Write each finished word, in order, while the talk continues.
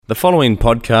The following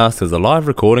podcast is a live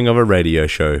recording of a radio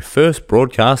show first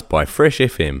broadcast by Fresh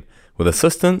FM with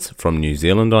assistance from New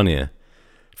Zealand On Air.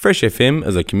 Fresh FM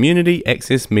is a community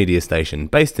access media station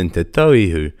based in Te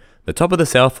Tauihu, the top of the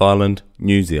South Island,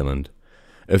 New Zealand.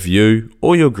 If you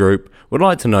or your group would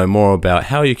like to know more about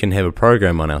how you can have a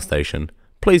program on our station,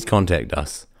 please contact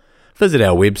us. Visit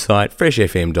our website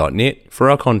freshfm.net for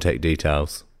our contact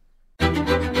details.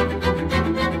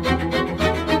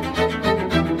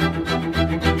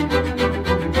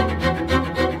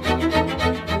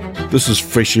 This is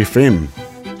Fresh FM,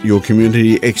 your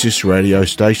community access radio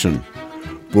station,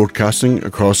 broadcasting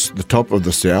across the top of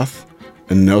the South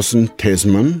in Nelson,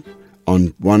 Tasman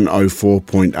on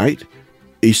 104.8,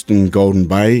 Eastern Golden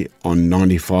Bay on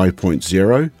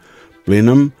 95.0,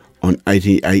 Blenheim on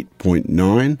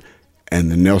 88.9,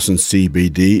 and the Nelson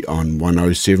CBD on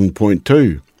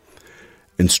 107.2,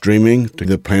 and streaming to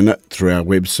the planet through our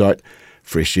website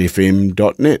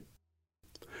freshfm.net.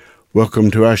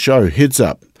 Welcome to our show, Heads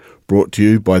Up, brought to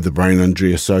you by the Brain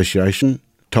Injury Association,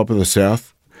 Top of the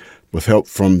South, with help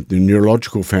from the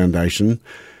Neurological Foundation,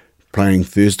 playing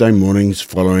Thursday mornings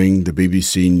following the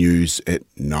BBC News at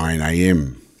 9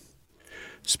 a.m.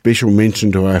 Special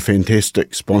mention to our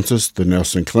fantastic sponsors, the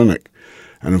Nelson Clinic,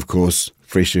 and of course,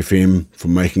 Fresh FM for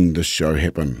making this show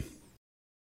happen.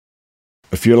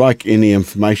 If you like any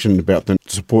information about the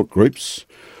support groups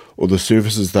or the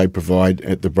services they provide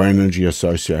at the Brain Injury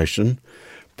Association,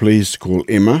 please call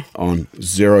Emma on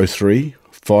 03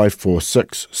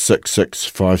 546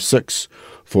 6656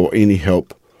 for any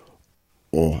help,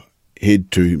 or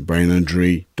head to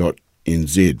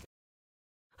braininjury.nz.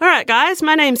 All right, guys,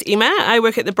 my name's Emma. I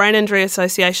work at the Brain Injury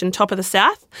Association, Top of the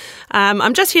South.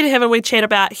 I'm just here to have a wee chat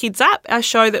about Heads Up, our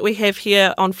show that we have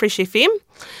here on Fresh FM.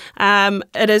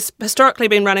 It has historically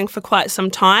been running for quite some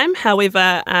time.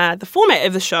 However, the format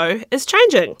of the show is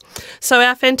changing. So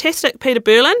our fantastic Peter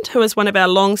Burland, who is one of our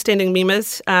long-standing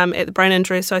members at the Brain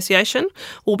Injury Association,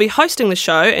 will be hosting the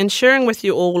show and sharing with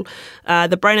you all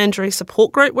the Brain Injury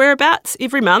Support Group whereabouts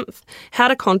every month, how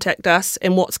to contact us,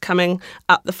 and what's coming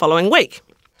up the following week.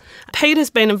 Pete has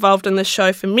been involved in this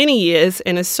show for many years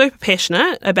and is super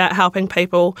passionate about helping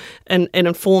people and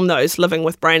inform those living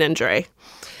with brain injury.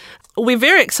 We're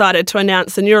very excited to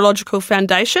announce the Neurological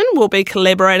Foundation will be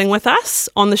collaborating with us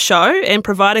on the show and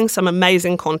providing some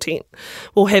amazing content.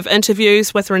 We'll have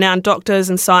interviews with renowned doctors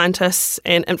and scientists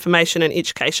and information and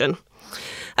education.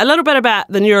 A little bit about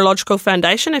the Neurological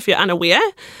Foundation, if you're unaware,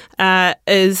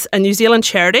 is a New Zealand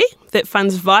charity that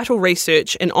funds vital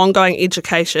research and ongoing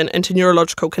education into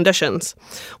neurological conditions,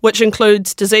 which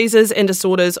includes diseases and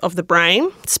disorders of the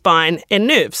brain, spine and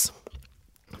nerves.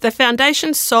 The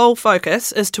Foundation's sole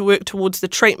focus is to work towards the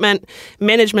treatment,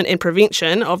 management and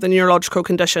prevention of the neurological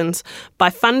conditions by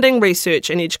funding research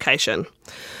and education.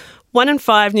 1 in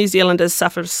 5 New Zealanders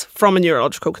suffers from a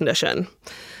neurological condition.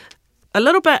 A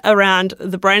little bit around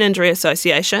the Brain Injury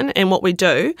Association and what we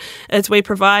do is we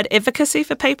provide advocacy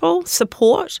for people,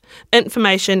 support,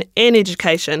 information and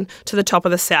education to the top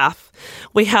of the South.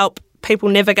 We help people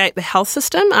navigate the health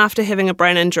system after having a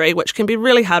brain injury, which can be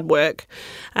really hard work.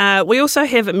 We also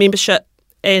have a membership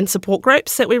and support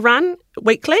groups that we run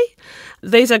weekly.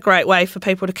 These are a great way for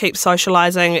people to keep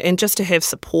socialising and just to have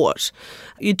support.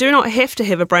 You do not have to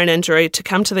have a brain injury to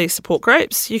come to these support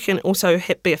groups. You can also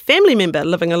be a family member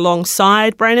living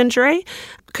alongside brain injury,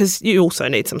 because you also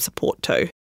need some support too.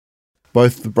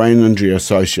 Both the Brain Injury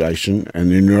Association and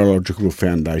the Neurological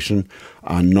Foundation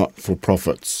are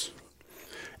not-for-profits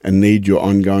and need your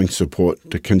ongoing support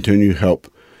to continue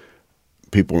help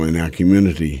people in our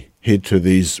community. Head to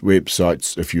these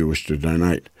websites if you wish to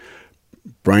donate: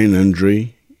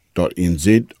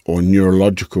 braininjury.nz or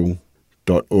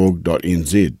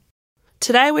neurological.org.nz.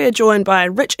 Today we are joined by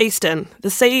Rich Easton, the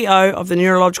CEO of the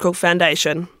Neurological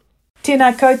Foundation.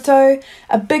 Tēnā koutou,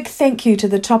 a big thank you to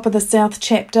the Top of the South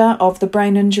chapter of the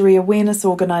Brain Injury Awareness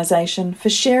Organisation for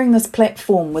sharing this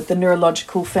platform with the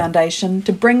Neurological Foundation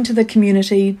to bring to the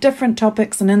community different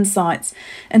topics and insights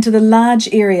into the large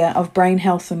area of brain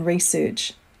health and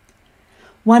research.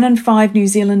 1 in 5 New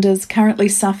Zealanders currently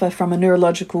suffer from a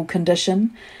neurological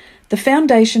condition. The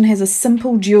Foundation has a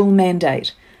simple dual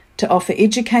mandate: to offer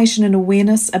education and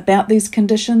awareness about these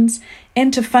conditions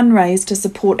and to fundraise to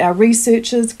support our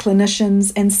researchers,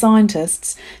 clinicians and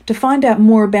scientists to find out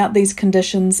more about these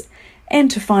conditions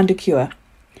and to find a cure.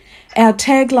 Our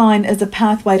tagline is a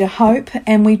pathway to hope,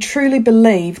 and we truly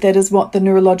believe that is what the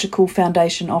Neurological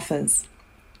Foundation offers.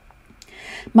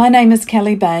 My name is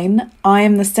Kelly Bain. I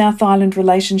am the South Island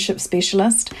Relationship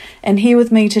Specialist, and here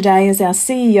with me today is our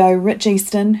CEO, Rich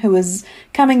Easton, who is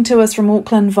coming to us from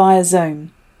Auckland via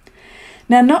Zoom.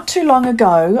 Now, not too long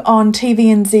ago on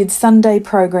TVNZ's Sunday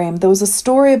programme, there was a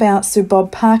story about Sir Bob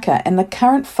Parker and the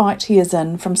current fight he is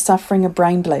in from suffering a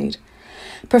brain bleed.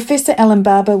 Professor Alan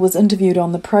Barber was interviewed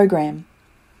on the programme.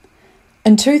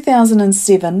 In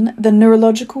 2007, the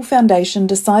Neurological Foundation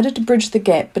decided to bridge the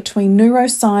gap between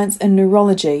neuroscience and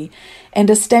neurology and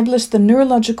established the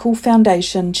Neurological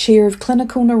Foundation Chair of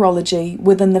Clinical Neurology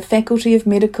within the Faculty of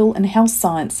Medical and Health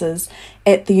Sciences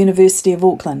at the University of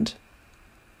Auckland.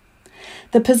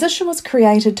 The position was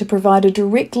created to provide a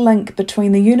direct link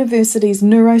between the university's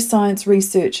neuroscience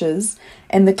researchers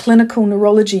and the clinical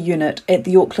neurology unit at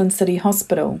the Auckland City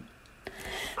Hospital.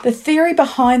 The theory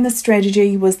behind the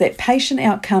strategy was that patient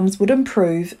outcomes would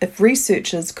improve if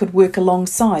researchers could work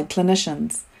alongside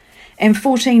clinicians. And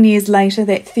 14 years later,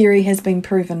 that theory has been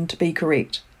proven to be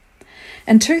correct.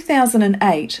 In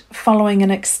 2008, following an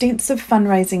extensive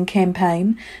fundraising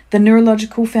campaign, the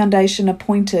Neurological Foundation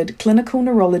appointed clinical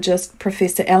neurologist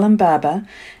Professor Alan Barber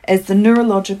as the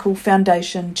Neurological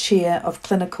Foundation Chair of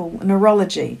Clinical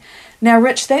Neurology. Now,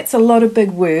 Rich, that's a lot of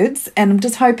big words, and I'm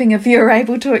just hoping if you're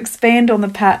able to expand on the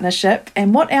partnership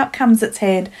and what outcomes it's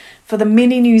had for the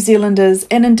many New Zealanders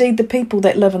and indeed the people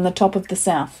that live in the top of the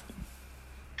South.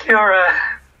 Kia ora.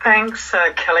 Thanks,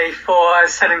 Kelly, for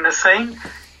setting the scene.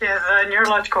 Yeah, the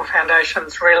Neurological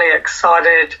Foundation's really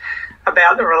excited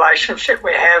about the relationship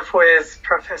we have with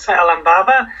Professor Alan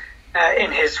Barber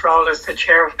in his role as the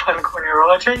Chair of Clinical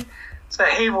Neurology. So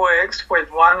he works with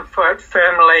one foot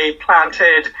firmly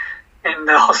planted in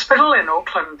the hospital in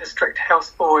Auckland District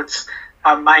Health Board's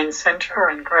main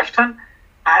centre in Grafton,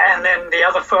 and then the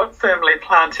other foot firmly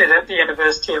planted at the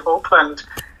University of Auckland,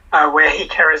 where he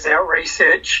carries out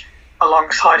research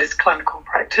alongside his clinical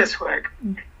practice work.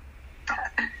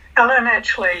 Alan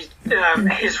actually,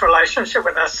 his relationship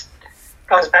with us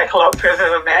goes back a lot further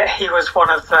than that. He was one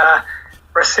of the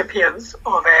recipients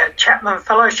of our Chapman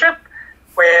Fellowship,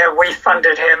 where we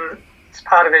funded him as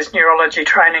part of his neurology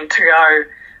training to go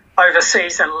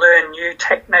overseas and learn new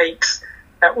techniques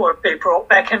that would be brought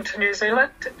back into New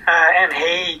Zealand. And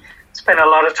he spent a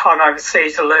lot of time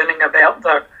overseas learning about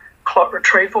the clot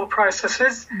retrieval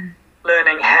processes,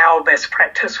 learning how best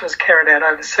practice was carried out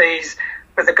overseas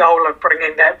with the goal of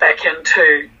bringing that back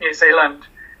into New Zealand.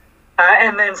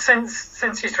 And then since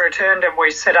he's returned and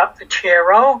we set up the chair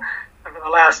role, over the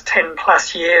last 10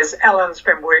 plus years, Alan's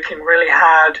been working really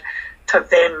hard to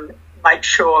then make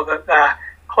sure that the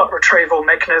clot retrieval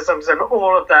mechanisms and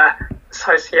all of the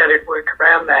associated work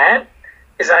around that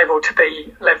is able to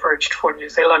be leveraged for New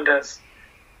Zealanders.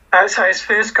 So his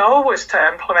first goal was to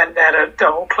implement that at the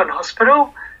Auckland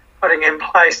Hospital, putting in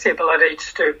place the ability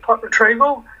to do clot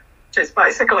retrieval, which is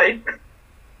basically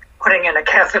putting in a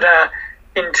catheter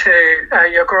into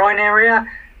your groin area,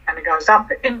 and it goes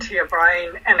up into your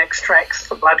brain and extracts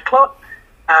the blood clot,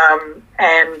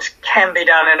 and can be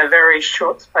done in a very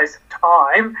short space of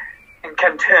time and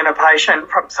can turn a patient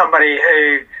from somebody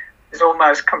who is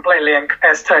almost completely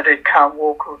incapacitated, can't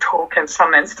walk or talk in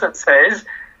some instances,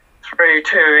 through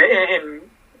to, in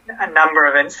a number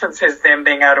of instances, them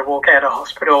being able to walk out of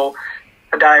hospital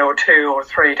a day or 2 or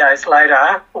 3 days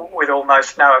later with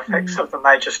almost no effects of the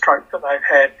major stroke that they've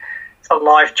had. It's a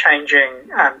life-changing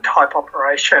type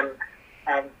operation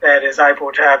that is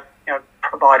able to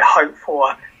provide hope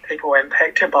for people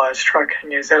impacted by a stroke in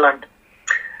New Zealand.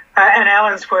 And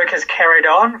Alan's work has carried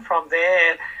on from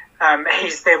there.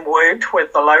 He's then worked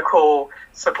with the local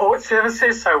support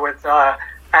services, so with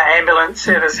ambulance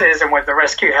services and with the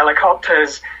rescue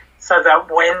helicopters, so that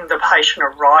when the patient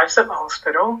arrives at the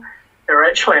hospital, they're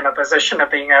actually in a position of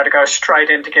being able to go straight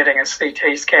into getting a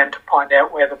CT scan to find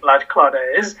out where the blood clot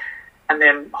is, and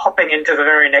then hopping into the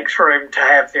very next room to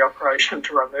have the operation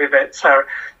to remove it. So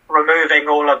removing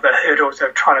all of the hurdles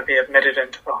of trying to be admitted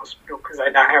into the hospital because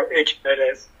they know how urgent it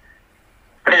is.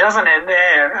 But it doesn't end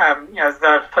there.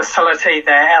 The facility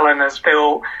that Alan has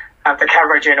built, the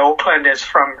coverage in Auckland is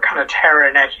from kind of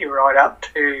Taranaki right up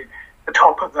to the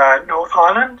top of the North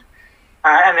Island.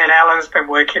 And then Alan's been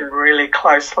working really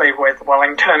closely with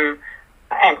Wellington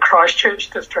and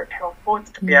Christchurch District Health Boards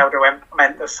to be able to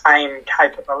implement the same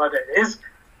capabilities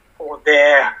for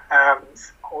their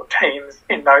support teams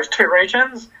in those two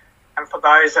regions. And for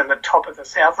those in the top of the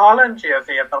South Island, you have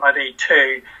the ability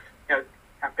to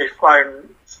be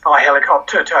flown by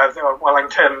helicopter to the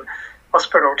Wellington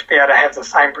Hospital to be able to have the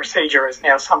same procedure is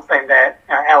now something that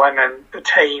Alan and the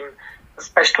team, the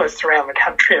specialists around the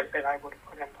country, have been able to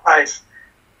put in place.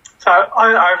 So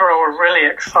overall, a really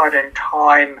exciting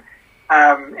time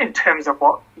in terms of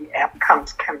what the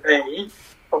outcomes can be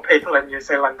for people in New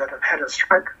Zealand that have had a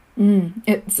stroke.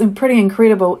 It's pretty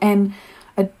incredible. And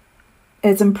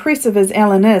as impressive as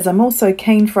Alan is, I'm also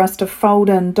keen for us to fold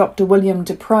in Dr. William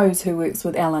DeProse, who works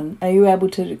with Alan. Are you able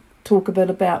to talk a bit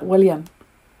about William?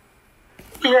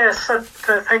 Yes,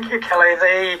 thank you, Kelly.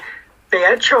 The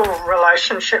actual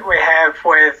relationship we have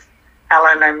with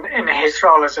Alan in his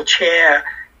role as a chair,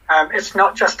 it's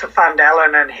not just to fund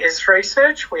Alan and his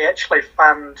research. We actually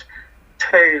fund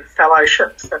 2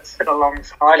 fellowships that sit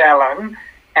alongside Alan,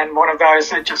 and one of those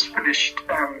that just finished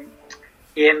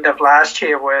the end of last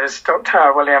year was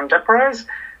Dr. William DeProse.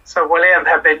 So William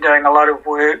had been doing a lot of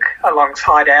work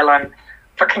alongside Alan,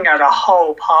 looking at a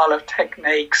whole pile of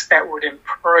techniques that would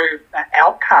improve the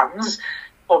outcomes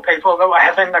for people that were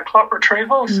having the clot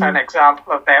retrieval. So an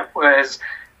example of that was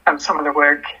some of the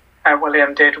work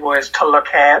William did was to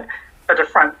look at the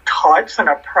different types and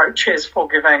approaches for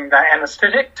giving the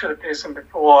anaesthetic to the person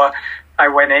before they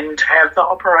went in to have the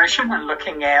operation, and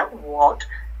looking at what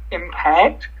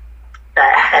impact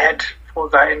that had for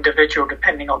the individual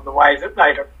depending on the way that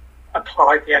they'd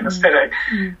applied the anaesthetic.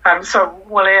 So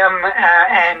William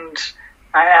and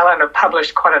Alan have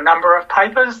published quite a number of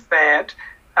papers that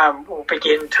will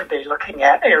begin to be looking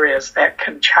at areas that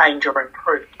can change or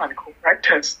improve clinical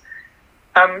practice.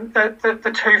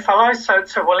 The 2 fellows,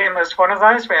 so William is one of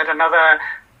those. We had another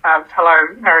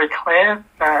fellow, Mary Claire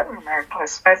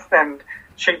Smith, and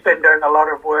she's been doing a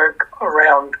lot of work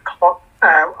around clot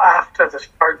after the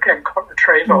stroke and clot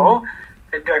retrieval.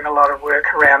 Been doing a lot of work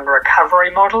around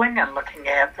recovery modelling and looking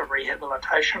at the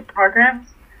rehabilitation programs.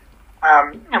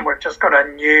 And we've just got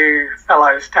a new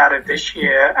fellow started this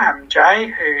year, Jay,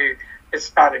 who is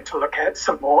starting to look at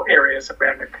some more areas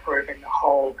around improving the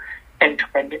whole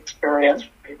end-to-end experience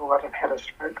for people that have had a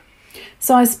stroke.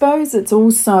 So I suppose it's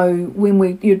also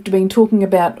when you've been talking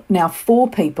about now 4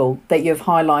 people that you've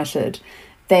highlighted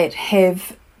that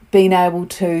have been able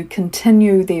to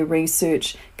continue their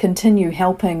research, continue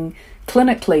helping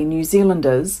clinically New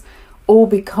Zealanders, all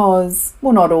because,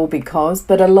 well, not all because,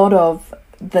 but a lot of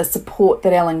the support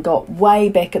that Alan got way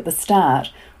back at the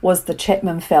start was the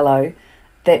Chapman Fellow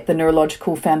that the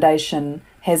Neurological Foundation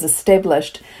has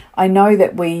established. I know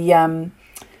that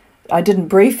I didn't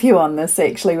brief you on this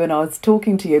actually when I was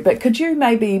talking to you, but could you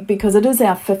maybe, because it is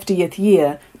our 50th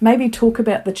year, maybe talk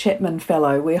about the Chapman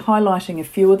Fellow? We're highlighting a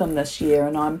few of them this year,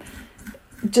 and I'm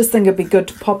just think it'd be good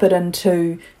to pop it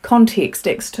into context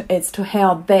as to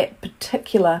how that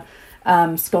particular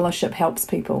scholarship helps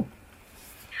people.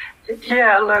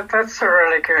 Yeah, look, that's a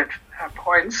really good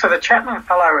point. So the Chapman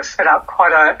Fellow was set up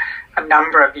quite a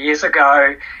number of years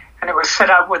ago, and it was set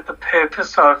up with the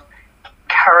purpose of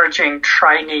encouraging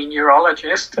trainee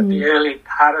neurologists at the early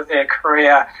part of their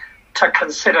career to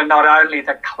consider not only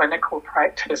the clinical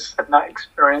practice and the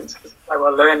experiences they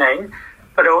were learning,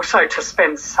 but also to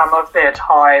spend some of their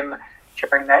time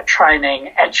during that training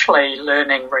actually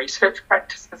learning research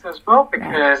practices as well,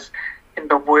 because in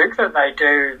the work that they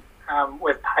do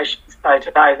with patients day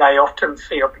to day, they often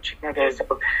see opportunities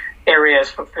of areas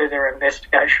for further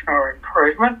investigation or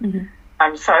improvement.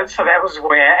 So that was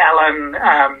where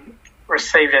Alan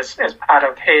received as part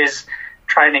of his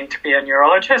training to be a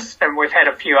neurologist, and we've had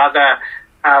a few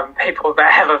other people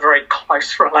that have a very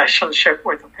close relationship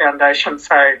with the foundation.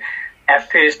 So our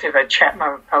first ever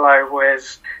Chapman Fellow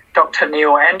was Dr.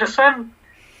 Neil Anderson.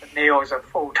 Neil is a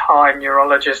full-time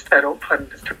neurologist at Auckland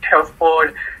District Health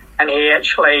Board, and he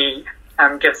actually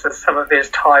gives us some of his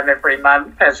time every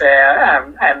month as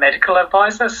our medical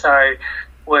advisor, so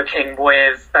working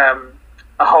with the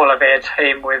whole of our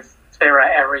team, with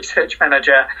Sarah, our research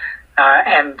manager,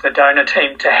 and the donor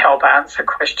team to help answer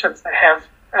questions that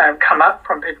have come up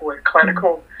from people with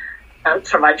clinical,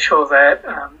 to make sure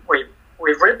that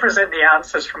we represent the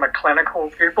answers from a clinical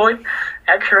viewpoint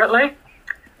accurately.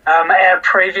 Our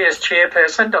previous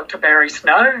chairperson, Dr. Barry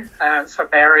Snow, so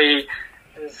Barry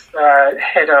is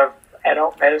head of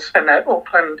adult medicine at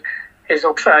Auckland. He's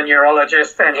also a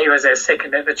neurologist, and he was our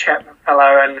second ever Chapman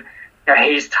Fellow, and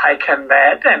he's taken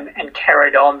that and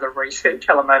carried on the research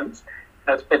elements.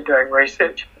 Has been doing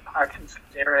research in the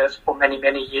Parkinson's areas for many,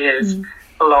 many years,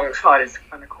 alongside his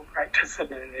clinical practice and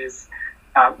his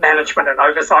management and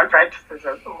oversight practices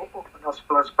at Auckland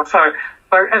Hospital as well. So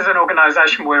as an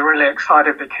organisation, we're really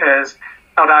excited because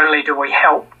not only do we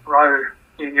help grow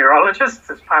new neurologists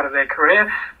as part of their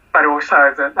career, but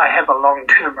also that they have a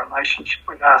long-term relationship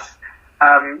with us,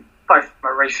 both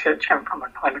from a research and from a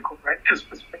clinical practice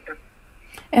perspective.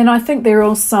 And I think they're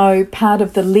also part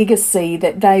of the legacy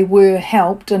that they were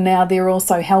helped and now they're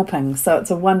also helping. So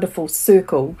it's a wonderful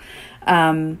circle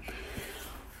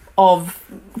of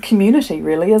community,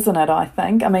 really, isn't it, I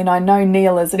think? I mean, I know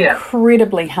Neil is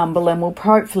incredibly humble, and we'll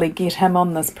hopefully get him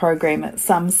on this program at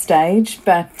some stage,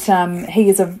 but he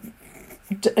is a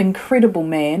incredible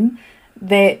man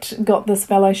that got this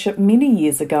fellowship many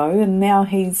years ago, and now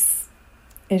he's,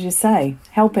 as you say,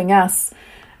 helping us.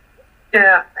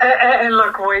 Yeah, and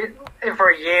look,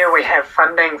 every year we have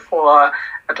funding for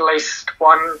at least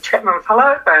one Chapman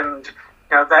Fellow, and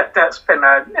that's been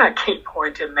a key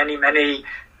point in many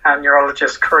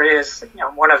neurologists' careers.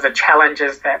 One of the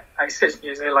challenges that faces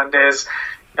New Zealand is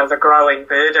the growing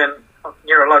burden of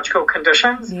neurological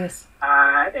conditions. Yes.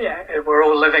 We're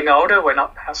all living older. We're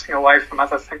not passing away from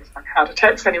other things like heart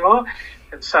attacks anymore.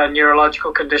 And so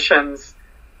neurological conditions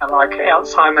like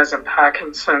Alzheimer's and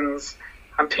Parkinson's,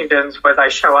 Huntington's, where they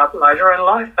show up later in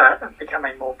life, are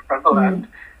becoming more prevalent.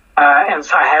 And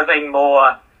so having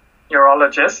more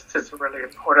neurologists is really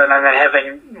important, and then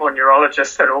having more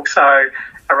neurologists that also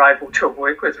are able to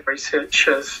work with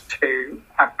researchers to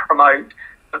promote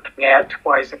looking at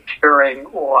ways of curing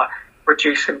or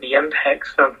reducing the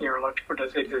impacts of neurological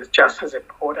diseases just as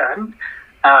important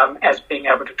as being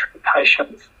able to treat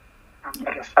patients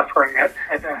that are suffering at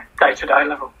a day-to-day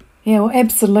level. Yeah, well,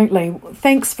 absolutely.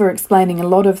 Thanks for explaining a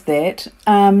lot of that.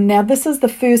 Now, this is the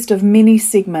first of many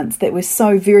segments that we're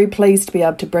so very pleased to be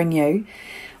able to bring you.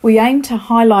 We aim to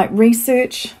highlight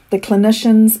research, the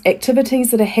clinicians, activities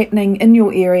that are happening in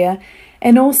your area,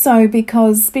 and also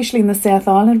because, especially in the South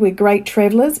Island, we're great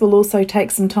travellers, we'll also take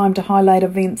some time to highlight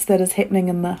events that is happening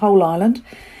in the whole island.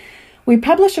 We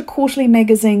publish a quarterly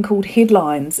magazine called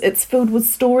Headlines. It's filled with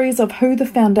stories of who the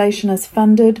foundation has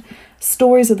funded,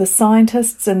 stories of the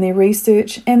scientists and their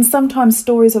research, and sometimes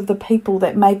stories of the people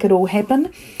that make it all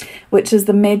happen, which is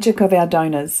the magic of our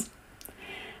donors.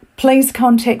 Please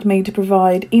contact me to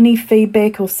provide any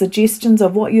feedback or suggestions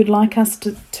of what you'd like us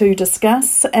to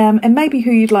discuss, and maybe who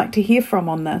you'd like to hear from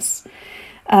on this.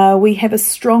 We have a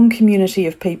strong community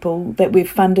of people that we've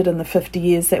funded in the 50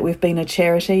 years that we've been a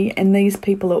charity, and these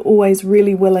people are always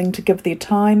really willing to give their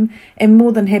time and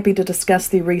more than happy to discuss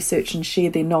their research and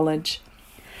share their knowledge.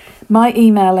 My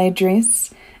email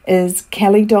address is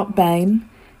kelly.bain,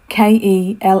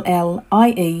 kellie.bain,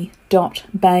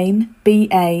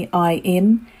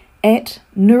 BAIN,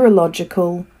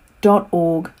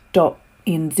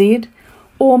 @neurological.org.nz,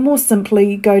 or more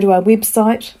simply go to our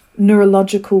website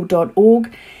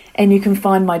neurological.org and you can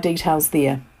find my details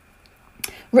there.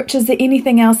 Rich, is there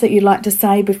anything else that you'd like to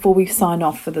say before we sign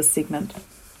off for this segment?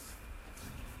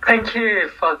 Thank you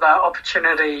for the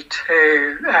opportunity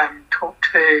to talk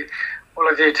to all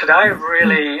of you today.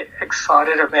 Really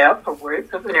excited about the work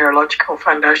that the Neurological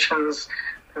Foundation's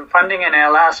been funding. In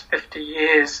our last 50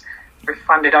 years, we've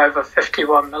funded over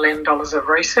 $51 million of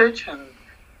research, and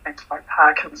things like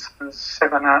Parkinson's,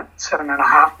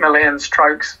 7.5 million,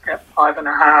 strokes, about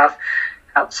 5.5,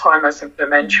 Alzheimer's and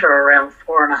dementia around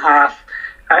 4.5,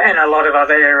 and a lot of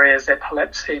other areas,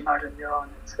 epilepsy, motor neuron,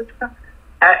 etc.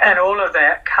 And all of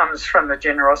that comes from the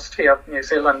generosity of New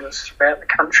Zealanders throughout the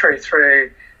country through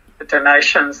the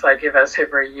donations they give us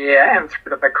every year and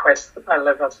through the bequests that they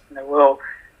leave us in the will.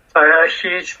 So a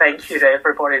huge thank you to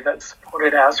everybody that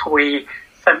supported us. We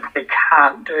simply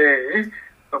can't do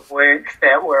the work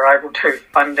that we're able to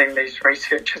funding these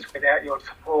researchers without your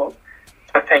support.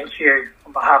 So thank you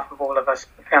on behalf of all of us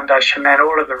at the Foundation and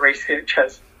all of the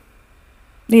researchers.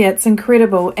 Yeah, it's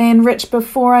incredible. And Rich,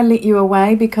 before I let you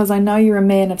away, because I know you're a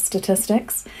man of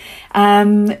statistics,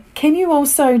 can you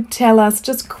also tell us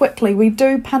just quickly, we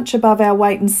do punch above our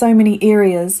weight in so many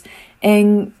areas,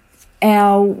 and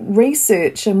our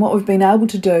research and what we've been able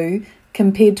to do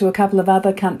compared to a couple of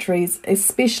other countries,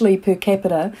 especially per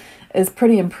capita, is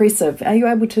pretty impressive. Are you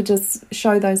able to just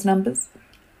show those numbers?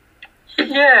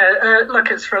 Yeah,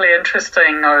 look, it's really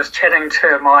interesting. I was chatting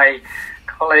to my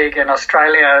colleague in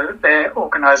Australia. Their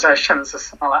organisations are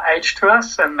similar age to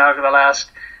us, and over the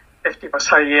last 50 or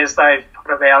so years, they've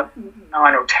put about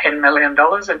 $9 or $10 million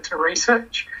into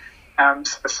research.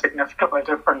 So significantly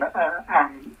different,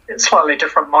 slightly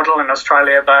different model in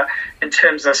Australia, but in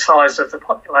terms of size of the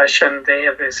population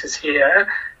there versus here,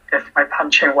 definitely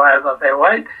punching way above their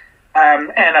weight. And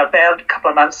about a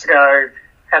couple of months ago,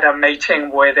 had a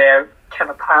meeting with their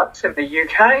counterparts in the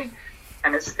UK,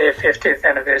 and it's their 50th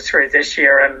anniversary this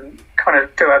year, and kind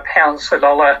of do a pounds to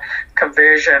dollar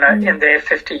conversion. In their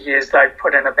 50 years, they've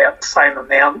put in about the same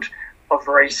amount of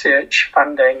research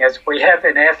funding as we have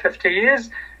in our 50 years,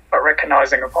 but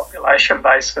recognising a population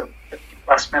base of 50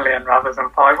 plus million rather than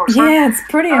 5 or so. Yeah, it's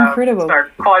pretty incredible. So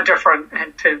quite different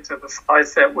in terms of the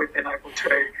size that we've been able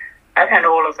to, and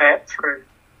all of that through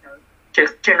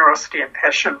just generosity and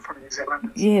passion from New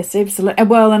Zealanders. Yes, absolutely.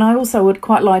 Well, and I also would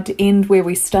quite like to end where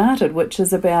we started, which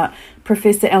is about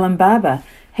Professor Alan Barber.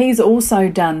 He's also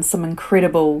done some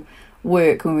incredible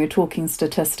work when we're talking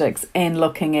statistics and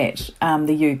looking at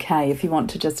the UK, if you want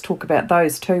to just talk about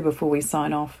those too before we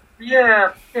sign off.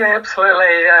 Yeah,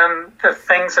 absolutely. The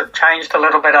things have changed a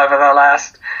little bit over the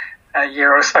last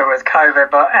year or so with COVID,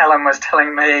 but Alan was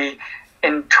telling me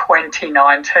in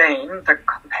 2019, the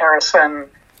comparison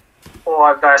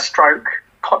for the stroke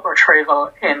clot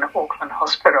retrieval in Auckland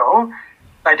Hospital,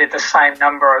 they did the same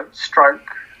number of stroke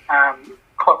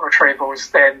clot retrievals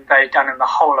than they'd done in the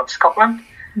whole of Scotland.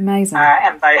 Amazing.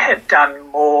 And they had done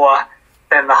more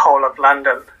than the whole of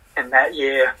London in that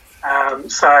year.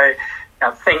 So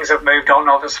things have moved on,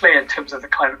 obviously, in terms of the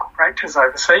clinical practice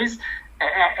overseas,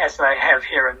 as they have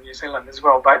here in New Zealand as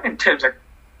well. But in terms of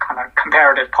kind of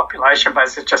comparative population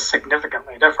base, it's just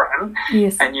significantly different.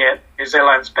 Yes. And yet New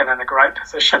Zealand's been in a great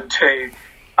position to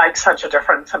make such a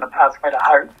difference in a pathway to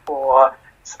hope for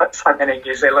so many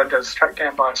New Zealanders struck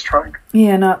down by a stroke.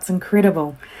 Yeah, no, it's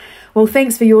incredible. Well,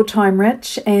 thanks for your time,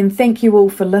 Rich, and thank you all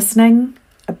for listening.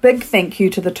 A big thank you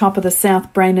to the Top of the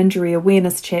South Brain Injury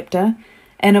Awareness Chapter,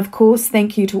 and of course,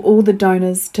 thank you to all the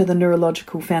donors to the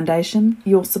Neurological Foundation.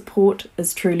 Your support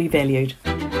is truly valued.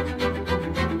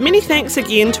 Many thanks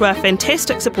again to our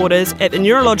fantastic supporters at the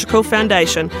Neurological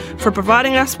Foundation for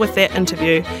providing us with that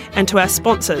interview, and to our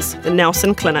sponsors, the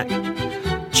Nelson Clinic.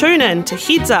 Tune in to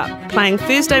Heads Up, playing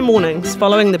Thursday mornings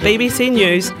following the BBC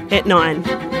News at 9.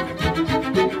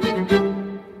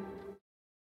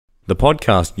 The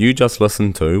podcast you just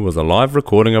listened to was a live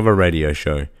recording of a radio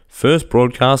show, first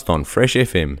broadcast on Fresh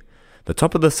FM, the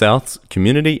Top of the South's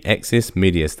community access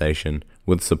media station,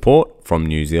 with support from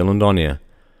New Zealand On Air.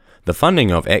 The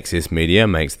funding of Access Media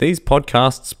makes these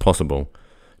podcasts possible.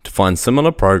 To find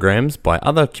similar programs by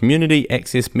other community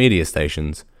access media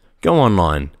stations, go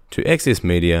online to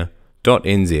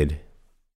accessmedia.nz.